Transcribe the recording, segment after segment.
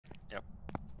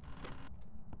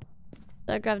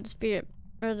So I grabbed the spirit,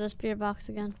 or the spirit box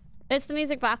again. It's the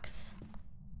music box.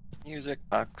 Music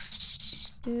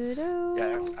box. Doo-doo.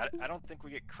 Yeah, I don't think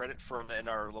we get credit for them in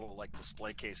our little like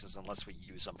display cases unless we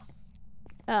use them.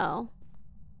 Oh.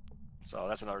 So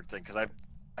that's another thing, because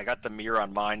I got the mirror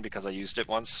on mine because I used it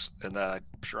once, and then I'm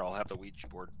sure I'll have the Ouija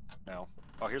board now.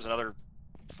 Oh, here's another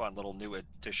fun little new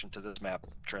addition to this map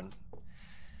trend.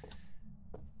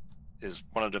 Is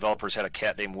one of the developers had a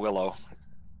cat named Willow,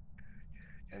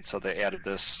 and so they added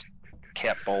this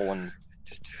cat bowl and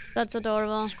That's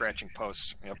adorable. scratching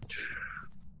posts. Yep.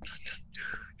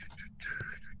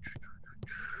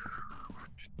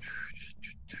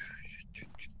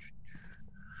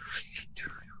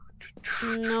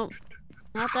 Nope.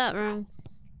 Not that room.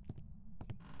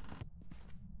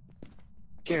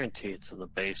 Guarantee it's in the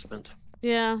basement.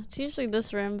 Yeah, it's usually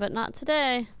this room, but not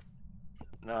today.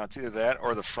 No, it's either that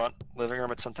or the front living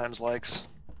room it sometimes likes.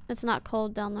 It's not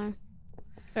cold down there.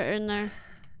 Or in there.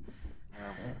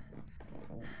 Yeah.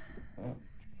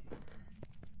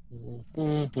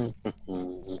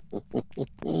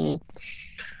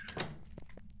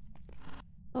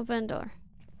 Open door.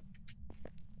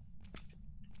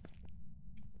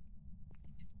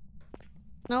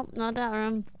 Nope, not that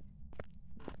room.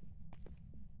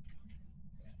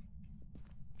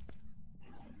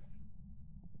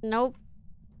 Nope.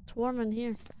 It's warm in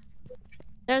here.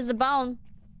 There's the bone.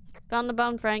 Found the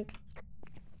bone, Frank.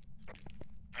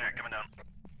 Alright, coming down.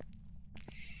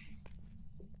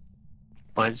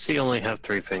 Why does he only have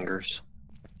 3 fingers?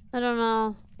 I don't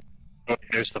know. Oh,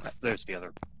 there's the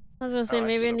other. I was gonna say I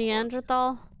maybe see a the board.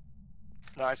 Neanderthal.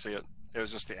 No, I see it. It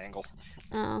was just the angle.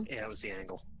 Oh. Yeah, it was the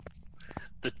angle.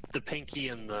 The pinky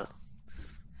and the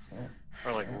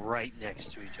are like right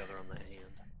next to each other on the hand.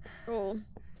 Oh.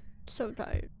 So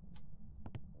tired.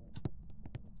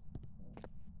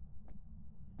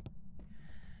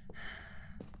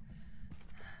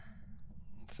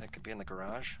 That could be in the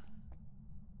garage.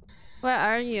 Where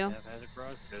are you? I've had a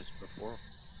garage ghost before.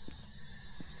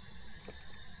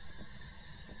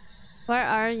 Where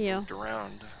are you? Moved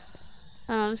around.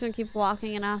 I don't know, I'm just gonna keep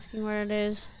walking and asking where it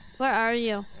is. Where are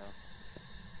you? Yeah.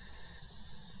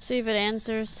 See if it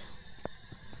answers.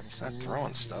 It's not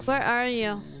throwing stuff. Where are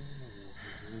you?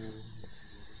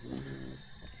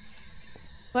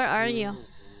 Where are you?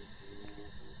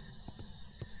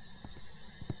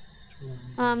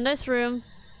 This room.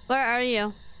 Where are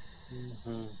you?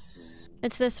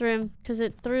 It's this room, because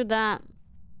it threw that.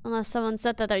 Unless someone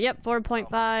set that there. Yep, 4.5.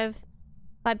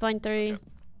 5.3. Yep.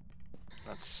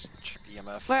 That's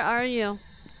EMF. Where are you?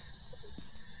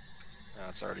 No,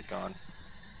 it's already gone.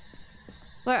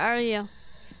 Where are you?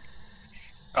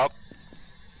 Oh.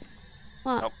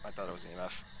 What? Nope, I thought it was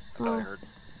EMF. I thought I heard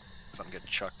something get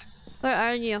chucked. Where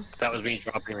are you? That was me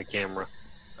dropping the camera.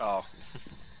 Oh.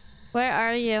 Where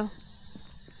are you?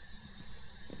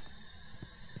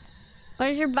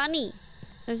 Where's your bunny?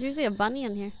 There's usually a bunny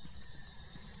in here.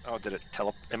 Oh, did it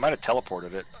it might have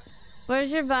teleported it.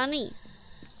 Where's your bunny?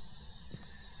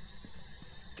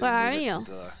 Where are you?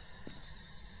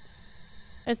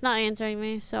 It's not answering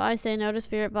me, so I say no to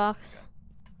spirit box.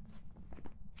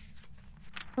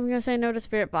 I'm gonna say no to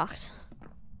spirit box.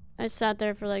 I sat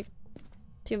there for like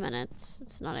 2 minutes.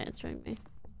 It's not answering me.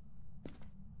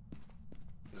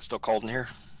 Is it still cold in here?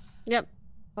 Yep.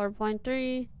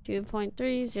 4.3, 2.3,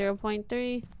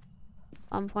 0.3,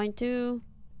 1.2.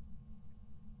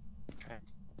 Okay.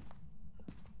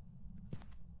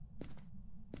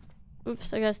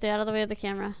 Oops, I gotta stay out of the way of the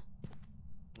camera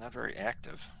Not very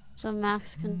active. so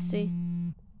Max can see.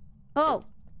 Oh!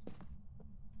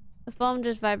 The phone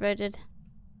just vibrated.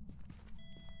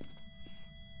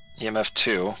 EMF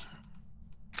 2.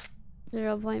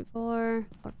 0.4,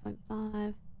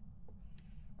 4.5.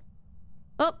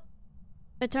 Oh!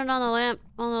 It turned on the lamp,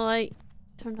 on the light.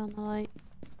 Turned on the light.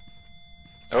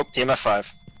 Oh, EMF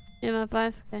 5. EMF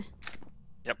 5? Okay.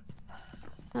 Yep.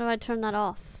 How do I turn that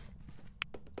off?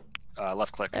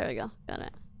 Left click. There we go. Got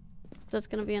it. That's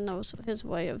gonna be in his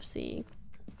way of seeing.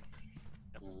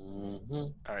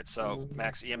 Alright, so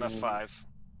max EMF 5.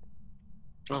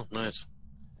 Oh, nice.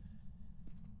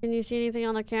 Can you see anything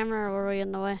on the camera, or were we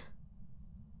in the way?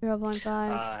 0.5.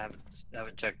 I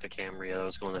haven't checked the camera yet. I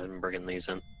was going ahead and bringing these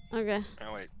in. Okay.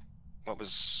 Oh, wait. What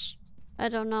was... I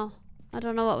don't know. I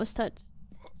don't know what was touched.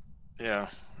 Yeah.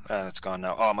 It's gone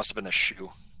now. Oh, it must have been the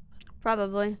shoe.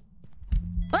 Probably.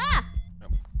 Ah!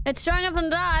 Nope. It's showing up in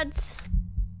dots.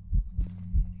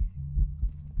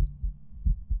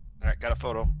 Alright, got a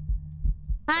photo.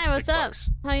 Hi, what's big up? bucks.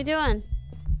 How you doing?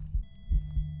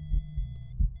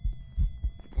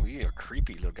 Ooh, you're a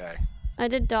creepy little guy. I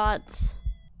did dots.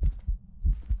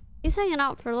 He's hanging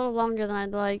out for a little longer than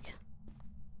I'd like.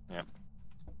 Yep.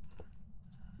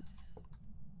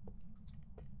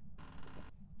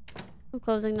 I'm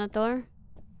closing that door.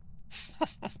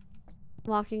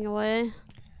 Walking away.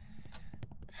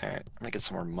 Alright, I'm gonna get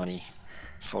some more money.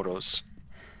 Photos.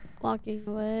 Walking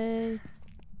away.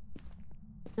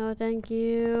 No, thank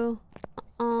you.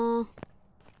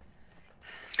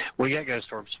 We got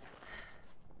ghost orbs.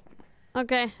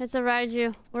 Okay, it's a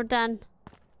Raiju. We're done.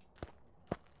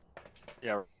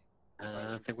 Yeah.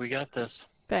 I think we got this.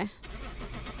 Okay.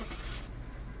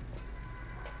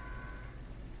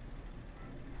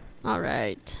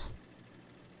 Alright.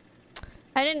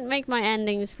 I didn't make my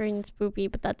ending screen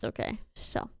spoopy, but that's okay.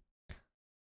 So.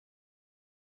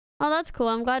 Oh, that's cool.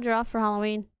 I'm glad you're off for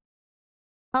Halloween.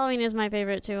 Halloween is my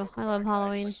favorite too. I love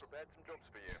Halloween.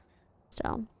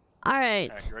 So.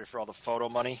 Alright. You ready for all the photo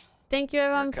money? Thank you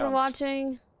everyone for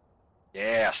watching.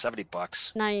 Yeah,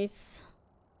 $70. Nice.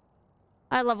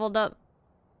 I leveled up.